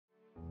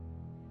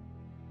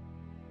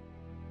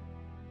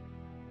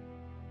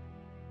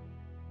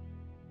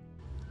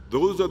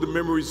Those are the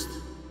memories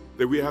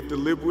that we have to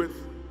live with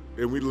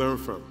and we learn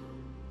from.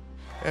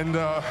 And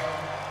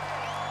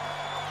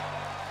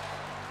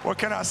what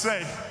can I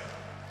say?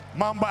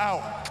 Mamba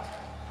out.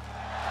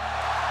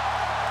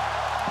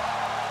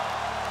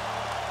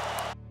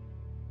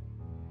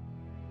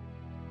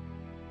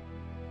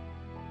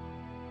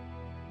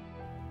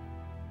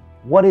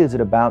 What is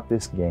it about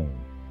this game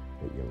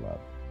that you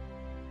love?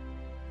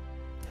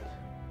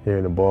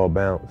 Hearing the ball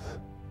bounce,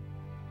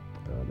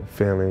 the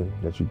feeling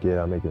that you get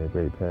out making a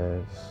great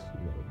pass,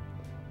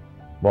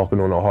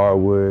 walking on the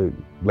hardwood,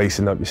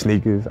 lacing up your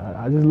sneakers.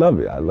 I just love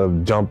it. I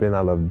love jumping,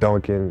 I love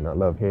dunking, I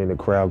love hearing the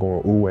crowd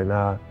going ooh and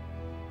ah.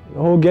 The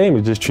whole game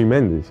is just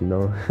tremendous, you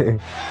know.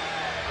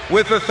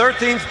 With the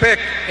 13th pick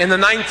in the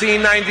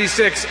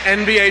 1996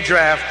 NBA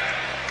Draft,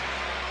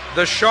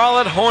 the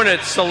Charlotte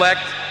Hornets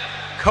select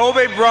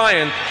Kobe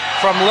Bryant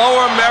from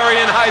Lower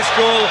Merion High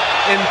School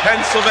in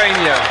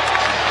Pennsylvania.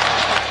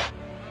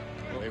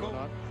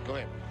 Go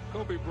ahead.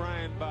 Kobe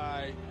Bryant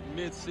by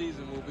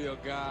mid-season will be a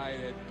guy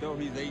that, though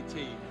he's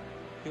 18,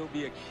 he'll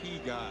be a key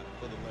guy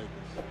for the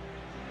Lakers.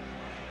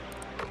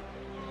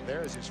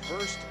 There's his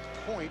first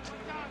point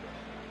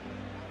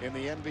in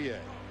the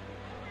NBA.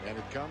 And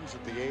it comes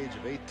at the age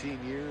of 18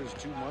 years,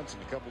 2 months,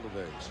 and a couple of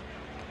days.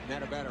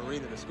 Not a bad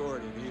arena to score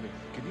it in either.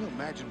 Can you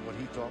imagine what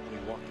he thought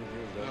when he walked in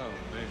here today? Oh,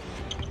 man.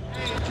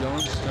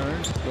 Jones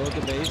turns, goes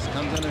to base,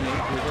 comes underneath,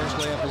 reverse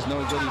layup is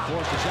no good. He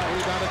forced a shot,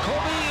 rebound to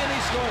Kobe, and he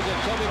scores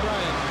it. Kobe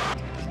Bryant.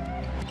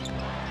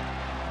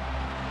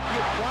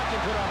 Watch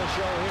him put on a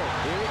show here.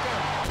 Here he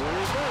comes. Here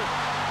he goes.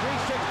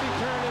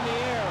 360 turn in the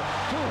air.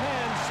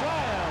 Two-hand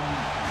slam.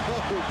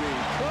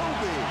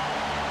 Kobe.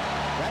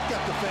 That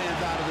got the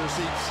fans out of their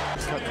seats.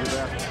 Cut through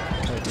that.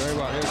 Very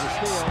well. Here's the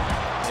steal.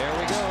 There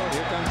we go.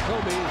 Here comes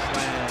Kobe.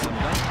 Slam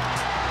dunk.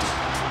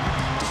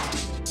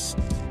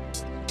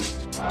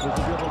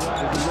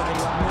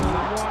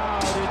 Wow,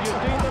 did you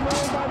see the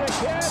move by the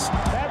kid?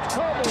 That's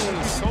Kobe.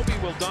 Kobe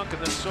will dunk,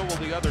 and then so will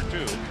the other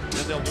two.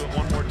 Then they'll do it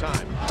one more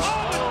time.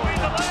 Oh, between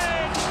the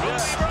legs!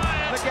 Kobe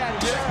Bryant! Look at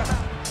it. Yeah.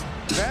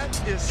 That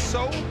is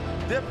so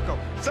difficult.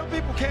 Some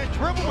people can't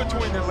dribble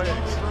between their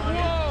legs.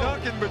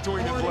 Dunking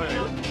between his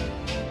legs.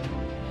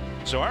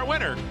 So our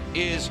winner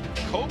is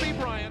Kobe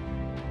Bryant.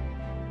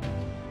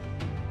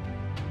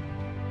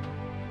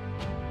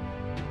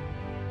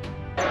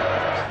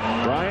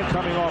 Bryant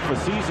coming off a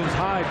season's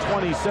high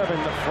 27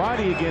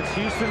 Friday against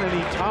Houston, and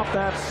he topped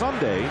that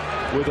Sunday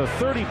with a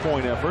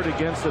 30-point effort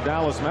against the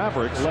Dallas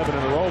Mavericks. 11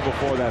 in a row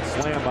before that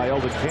slam by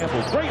Eldon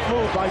Campbell. Great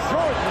move by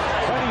Jordan,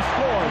 and he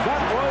scores.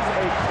 That was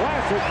a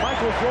classic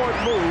Michael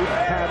Jordan move.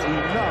 Had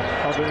enough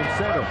of an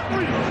incentive.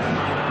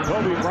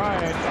 Kobe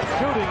Bryant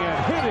shooting and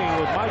hitting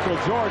with Michael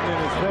Jordan in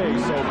his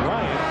face. So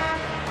Bryant.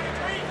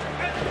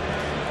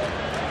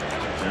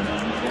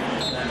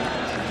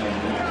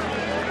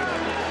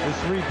 This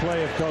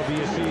replay of Kobe,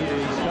 you see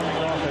he's coming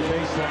off the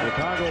baseline.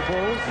 Chicago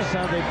Bulls, this is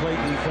how they play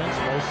defense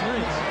most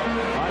nights.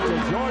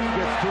 Michael Jordan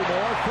gets two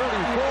more,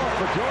 34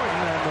 for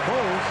Jordan, and the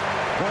Bulls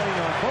playing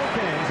on both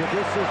ends of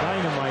this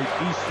Dynamite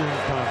Eastern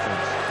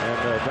Conference. And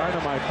the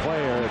Dynamite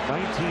player at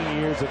 19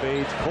 years of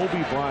age,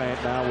 Kobe Bryant,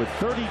 now with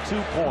 32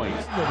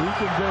 points. But he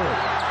can do it.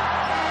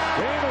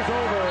 Game is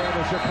over, and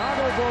the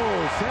Chicago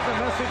Bulls send a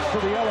message to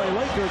the LA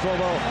Lakers,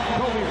 although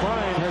Kobe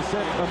Bryant has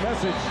sent a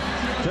message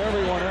to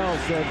everyone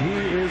else that he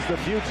is the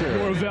future.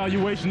 Your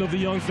evaluation of the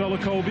young fella,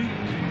 Kobe?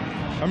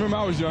 I remember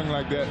I was young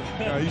like that.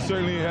 He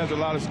certainly has a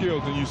lot of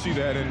skills, and you see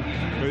that, and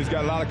he's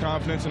got a lot of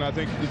confidence, and I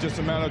think it's just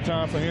a matter of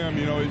time for him.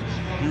 You know,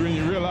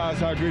 you realize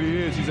how good he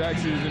is. He's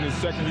actually in his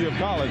second year of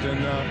college,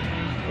 and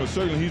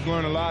certainly he's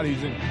learned a lot.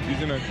 He's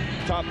in a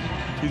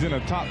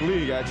top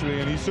league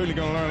actually, and he's certainly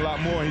going to learn a lot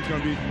more. He's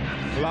going to be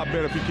a lot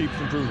better if he keeps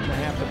improving. They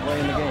have to play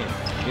in the game.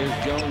 Here's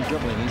Jones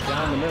dribbling. He's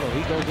down the middle.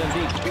 He goes in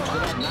deep. Scoops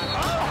it up.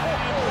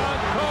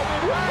 Kobe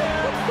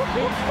Bryant.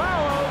 He's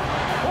fouled.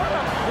 What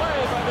a play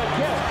by the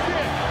Jet.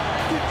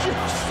 Did you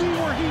see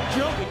where he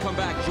jumped? We come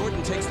back.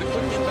 Jordan takes the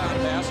quick inbound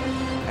pass,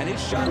 and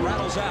his shot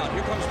rattles out.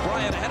 Here comes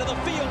Bryant ahead of the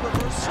field.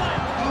 Reverse slam.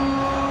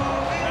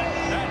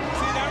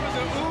 See, that was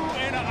a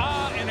ooh and a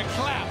ah and a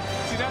clap.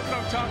 See, that's what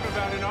I'm talking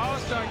about. In an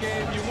all-star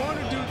game, you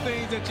want to do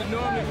things that you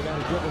normally would. Got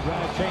a dribble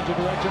Bryant. Change of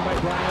direction by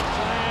Bryant.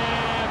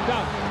 Slam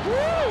dunk.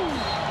 Woo!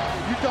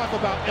 You talk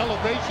about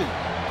elevation.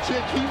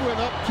 Chick, he went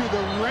up to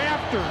the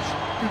rafters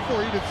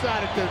before he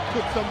decided to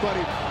put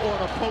somebody on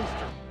a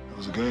poster. It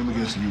was a game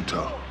against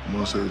Utah. I'm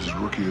going to say it's his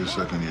rookie or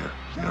second year.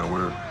 You know,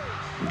 we're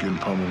getting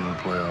pummeled in the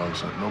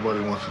playoffs, and nobody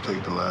wants to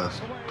take the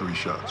last 3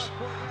 shots.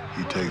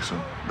 He takes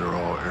them. They're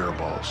all air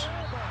balls.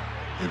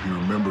 If you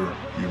remember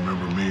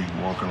me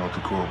walking off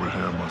the court with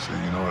him. I said,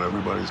 you know what,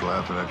 everybody's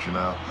laughing at you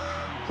now,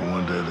 but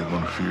one day they're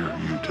going to fear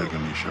you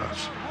taking these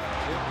shots.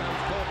 Here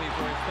comes Kobe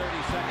for his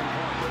 32nd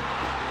point.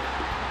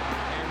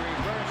 A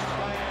reverse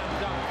slam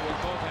dunk with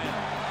both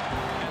hands.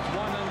 That's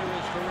one under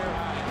his career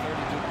high,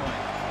 32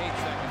 points. 8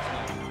 seconds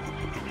left.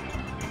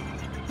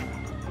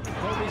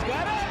 Kobe's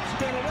got it.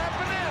 Spin it up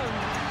and in.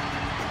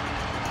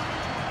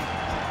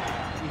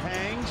 He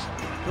hangs,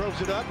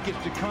 throws it up, gets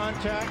to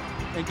contact,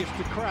 and gets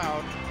the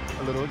crowd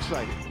a little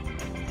excited.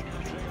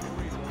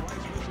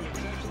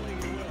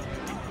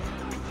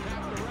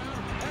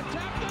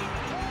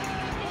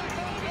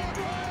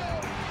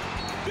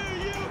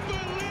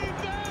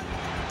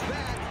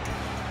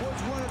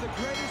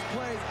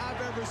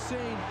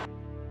 seen.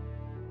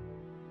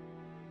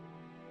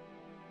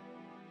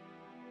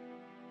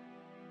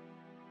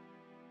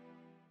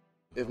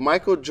 If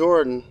Michael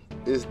Jordan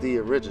is the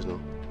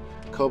original,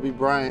 Kobe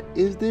Bryant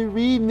is the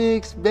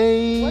remix,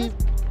 babe.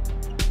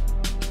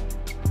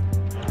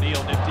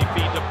 Neal, nifty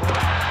feed to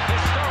Bryant.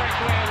 Historic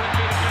way would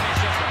be to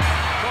finish it.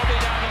 Kobe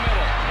down the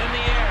middle, in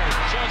the air,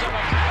 shows up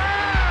a...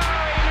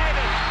 he made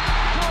it!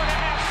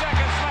 2.5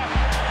 seconds left.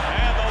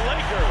 And the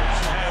Lakers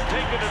have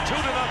taken a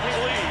 2-0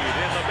 lead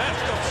in the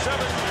best of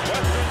 7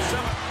 Western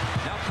 7.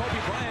 Now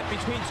Kobe Bryant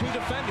between two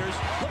defenders.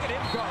 Look at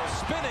him go,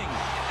 spinning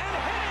and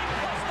hitting,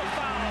 plus the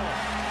foul.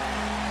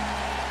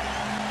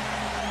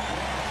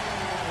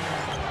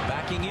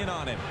 Backing in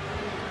on him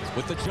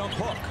with the jump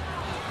hook.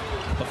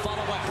 The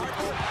follow by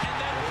Harper, and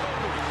then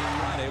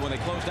Friday when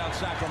they closed out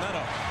Sacramento.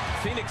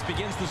 Phoenix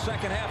begins the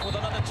second half with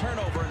another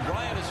turnover, and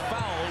Bryant is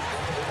fouled.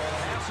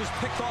 Pass is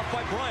picked off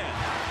by Bryant.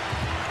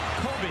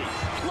 Kobe,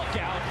 look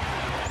out.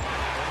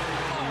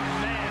 Oh,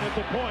 man, at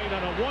the point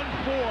on a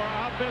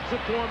 1-4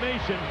 offensive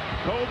formation.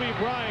 Kobe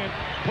Bryant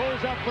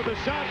pulls up for the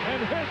shot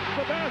and hits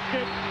the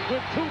basket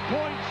with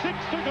 2.6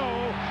 to go,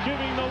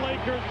 giving the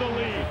Lakers the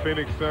lead.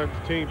 Phoenix Suns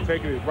team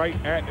taking it right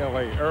at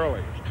LA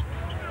early.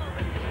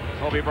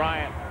 Kobe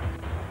Bryant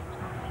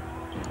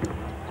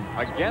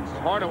against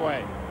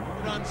Hardaway.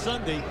 On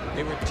Sunday,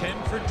 they were 10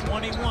 for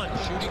 21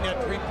 shooting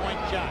that three-point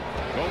shot.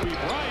 Kobe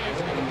Bryant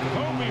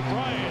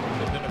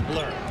has been a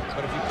blur.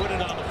 But if you put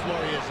it on the floor,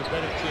 he has a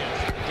better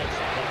chance against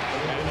the ball.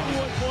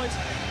 51 points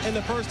in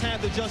the first half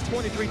to just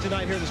 23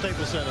 tonight here at the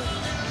Staples Center.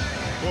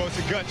 Well, it's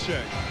a gut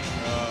check.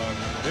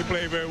 They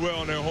play very well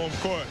on their home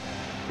court,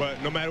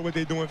 but no matter what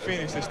they do in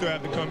Phoenix, they still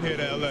have to come here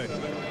to LA.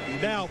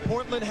 Now,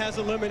 Portland has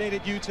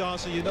eliminated Utah,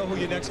 so you know who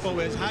your next foe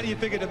is. How do you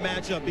figure the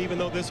matchup, even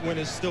though this win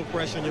is still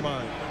fresh in your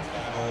mind?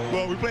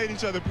 Well, we played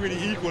each other pretty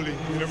equally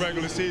in the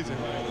regular season,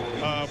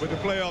 but the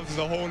playoffs is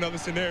a whole nother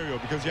scenario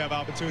because you have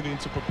opportunity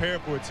to prepare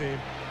for a team.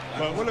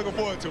 But we're looking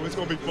forward to it. It's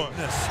going to be fun.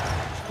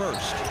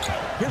 First,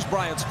 here's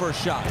Bryant's first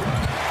shot.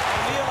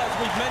 Neal, as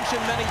we've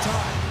mentioned many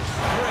times,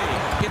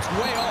 three, it's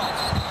way off.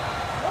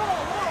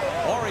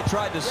 Horry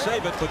tried to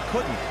save it, but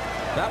couldn't.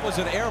 That was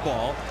an air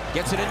ball.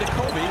 Gets it into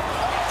Kobe.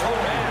 Oh,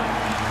 man.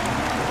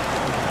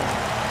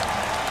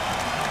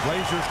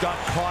 Blazers got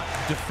caught.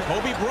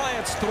 Kobe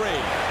Bryant's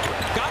three.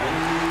 Got it.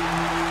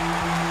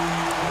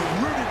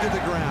 Rooted to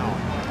the ground.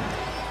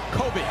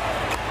 Kobe.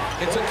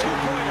 It's a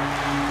two-pointer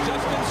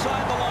just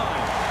inside the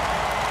line.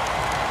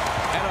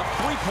 And a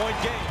three-point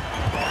game.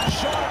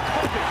 Shot of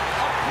Kobe.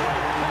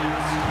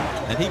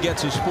 And he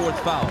gets his fourth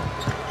foul.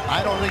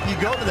 I don't think you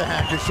go to the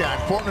hacker shack.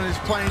 Portland is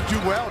playing too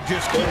well.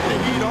 Just keep the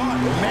heat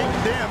on. Make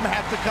them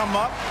have to come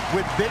up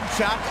with big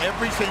shots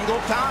every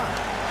single time.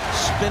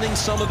 Spinning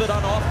some of it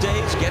on off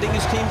days, getting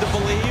his team to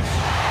believe.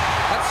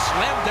 That's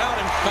slammed down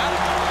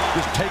emphatic.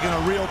 Just taking a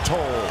real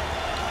toll.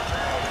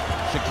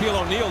 Shaquille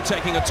O'Neal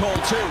taking a toll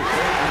too.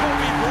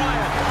 Kobe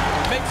Bryant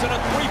makes it a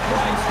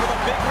three-price with a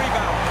big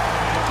rebound.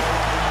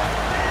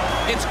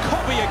 It's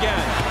Kobe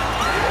again.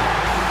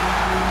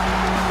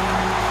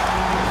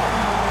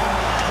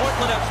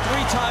 Portland has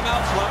 3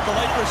 timeouts left. The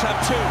Lakers have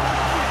 2.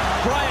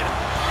 Bryant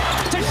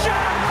to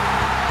Shaq.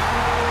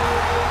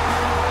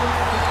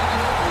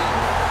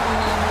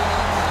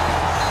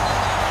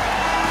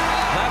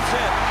 That's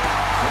it.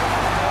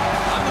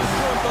 I'm not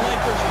sure if the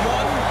Lakers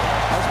won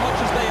as much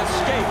as they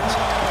escaped,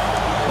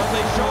 but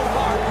they showed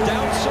heart,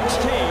 down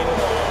 16,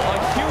 a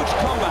huge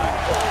comeback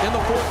in the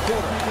fourth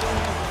quarter.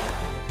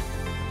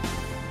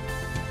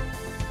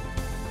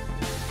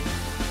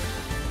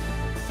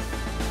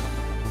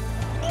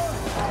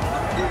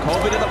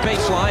 Kobe to the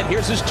baseline.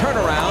 Here's his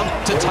turnaround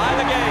to tie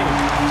the game.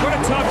 What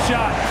a tough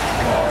shot.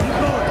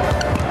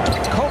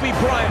 Kobe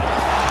Bryant.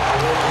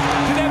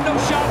 They have no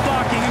shot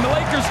blocking, and the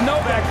Lakers know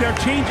that they're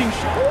changing.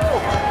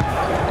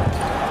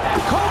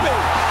 Kobe.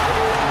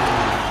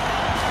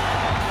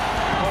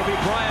 Kobe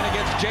Bryant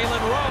against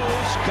Jalen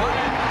Rose. Got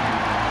it.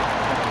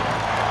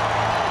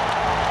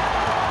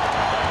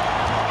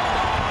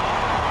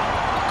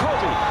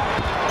 Kobe.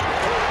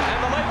 And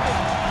the Lakers.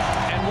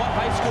 And what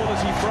high school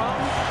is he from?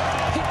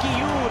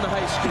 Picayune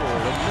High School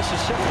in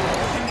Mississippi.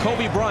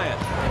 Kobe Bryant.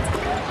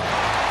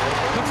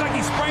 Looks like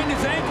he sprained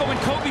his ankle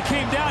when Kobe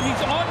came down. He's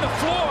on the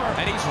floor.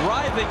 And he's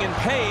writhing in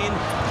pain,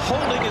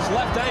 holding his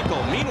left ankle.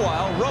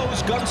 Meanwhile,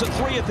 Rose guns a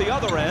three at the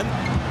other end.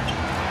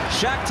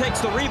 Shaq takes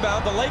the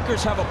rebound. The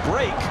Lakers have a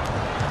break.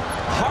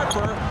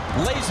 Harper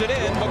lays it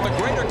in, but the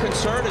greater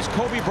concern is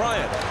Kobe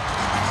Bryant.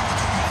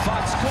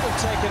 Fox could have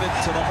taken it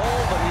to the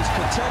hole, but he's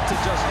content to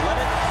just let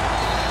it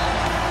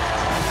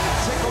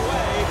tick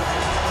away.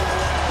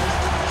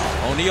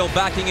 O'Neal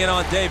backing in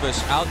on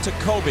Davis. Out to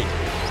Kobe.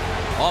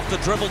 Off the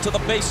dribble to the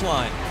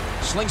baseline.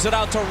 Slings it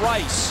out to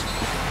Rice.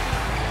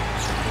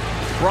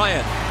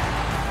 Bryant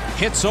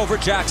hits over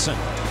Jackson.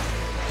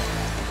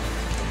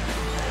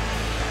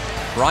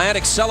 Bryant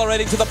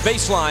accelerating to the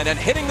baseline and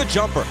hitting the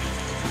jumper.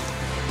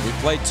 We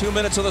played 2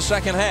 minutes of the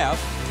second half.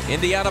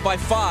 Indiana by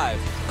 5.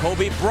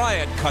 Kobe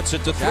Bryant cuts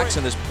it to 3.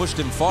 Jackson has pushed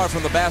him far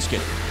from the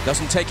basket.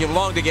 Doesn't take him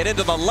long to get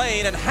into the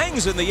lane and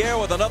hangs in the air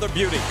with another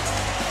beauty.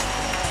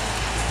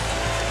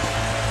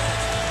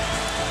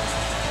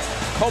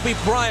 Kobe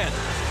Bryant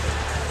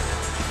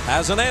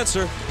has an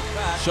answer.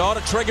 Shaw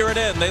to trigger it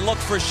in. They look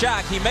for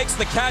Shaq. He makes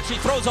the catch. He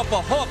throws up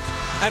a hook.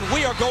 And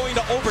we are going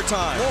to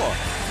overtime.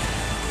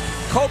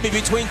 Kobe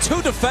between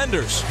two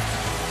defenders.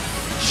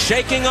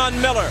 Shaking on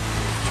Miller.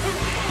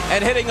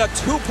 And hitting a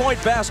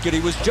two-point basket. He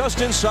was just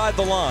inside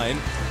the line.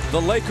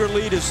 The Laker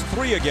lead is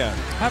 3 again.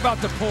 How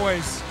about the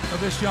poise of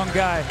this young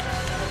guy?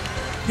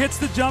 Hits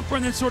the jumper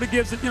and then sort of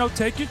gives it,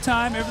 take your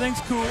time.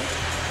 Everything's cool.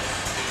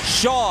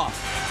 Shaw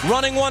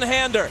running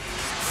one-hander.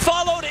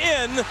 Followed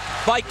in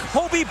by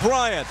Kobe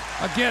Bryant.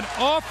 Again,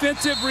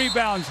 offensive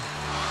rebounds.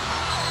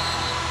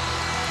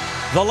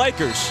 The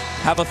Lakers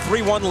have a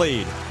 3-1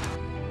 lead.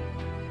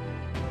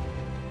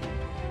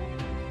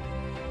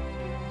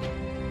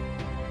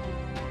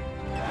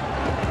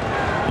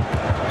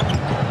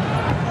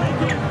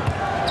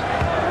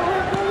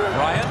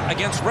 Bryant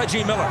against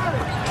Reggie Miller.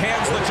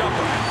 Cans the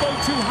jumper. Go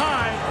too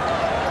high.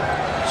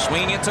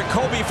 Swinging it to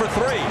Kobe for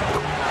 3.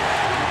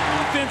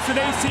 Defense and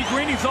AC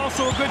Green, he's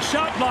also a good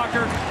shot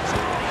blocker.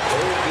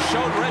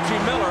 Showed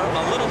Reggie Miller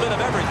a little bit of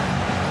everything.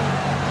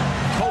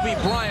 Kobe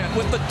Bryant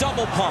with the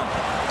double pump.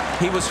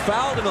 He was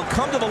fouled and he'll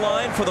come to the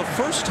line for the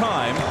first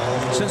time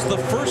since the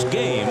first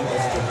game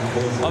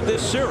of this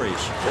series.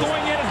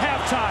 Going in at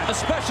halftime.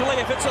 Especially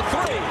if it's a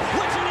 3,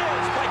 which it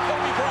is by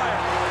Kobe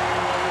Bryant.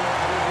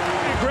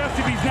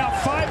 Aggressive, he's now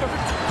 5 of it.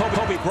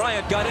 Kobe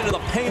Bryant got into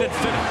the paint and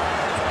finished.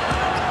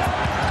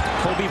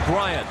 Kobe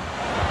Bryant,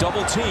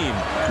 double team,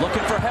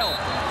 looking for help.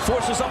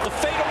 Forces up the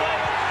fadeaway,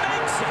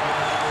 makes it.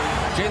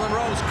 Jalen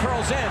Rose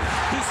curls in,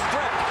 he's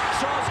stripped.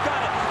 Shaw's got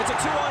it, it's a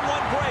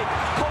 2-on-1 break.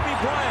 Kobe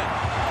Bryant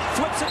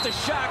flips it to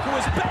Shaq, who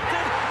is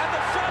belted, and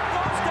the shot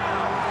goes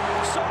down.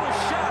 So does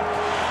Shaq.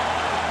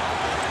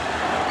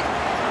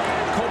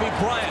 Kobe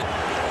Bryant.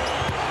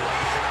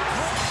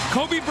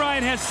 Kobe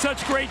Bryant has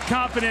such great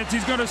confidence.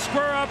 He's going to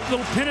spur up a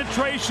little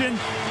penetration,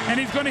 and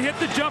he's going to hit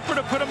the jumper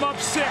to put him up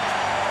 6.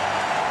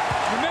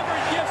 Remember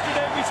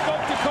yesterday we spoke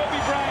to Kobe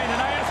Bryant,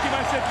 and I asked him, I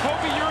said,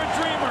 Kobe, you're a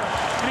dreamer.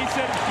 And he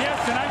said, yes,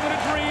 and I'm going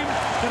to dream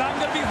that I'm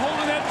going to be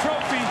holding that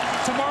trophy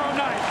tomorrow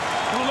night.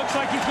 Well, it looks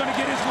like he's going to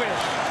get his wish.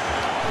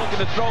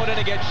 Looking to throw it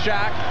in against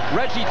Shaq.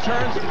 Reggie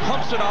turns and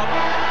pumps it up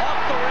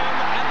off the rim,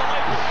 and the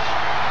Lakers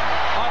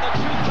are the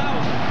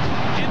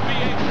 2000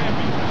 NBA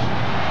champions.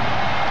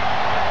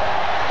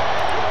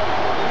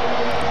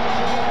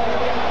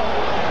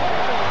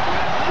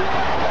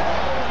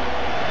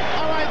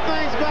 All right,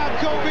 thanks, Bob.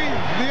 Kobe,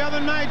 the other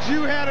night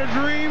you had a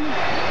dream,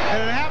 and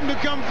it happened to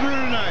come through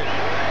tonight.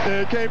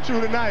 Yeah, it came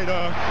true tonight.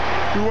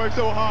 We worked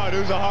so hard.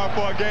 It was a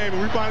hard-fought game, and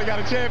we finally got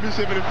a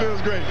championship, and it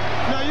feels great.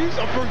 Now,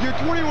 for your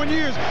 21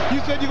 years, you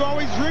said you've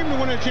always dreamed of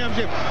winning a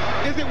championship.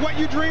 Is it what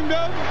you dreamed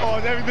of?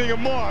 Oh, it's everything and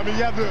more. I mean,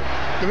 you have the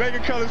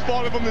Laker colors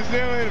falling from the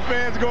ceiling, the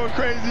fans going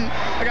crazy.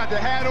 I got the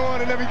hat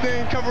on and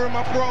everything, covering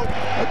my throat.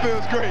 It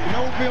feels great.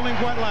 No feeling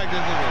quite like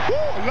this, is it? Woo,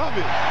 I love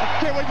it. I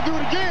can't wait to do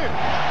it again.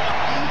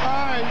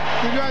 All right,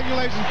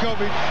 congratulations,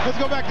 Kobe. Let's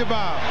go back to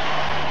Bob.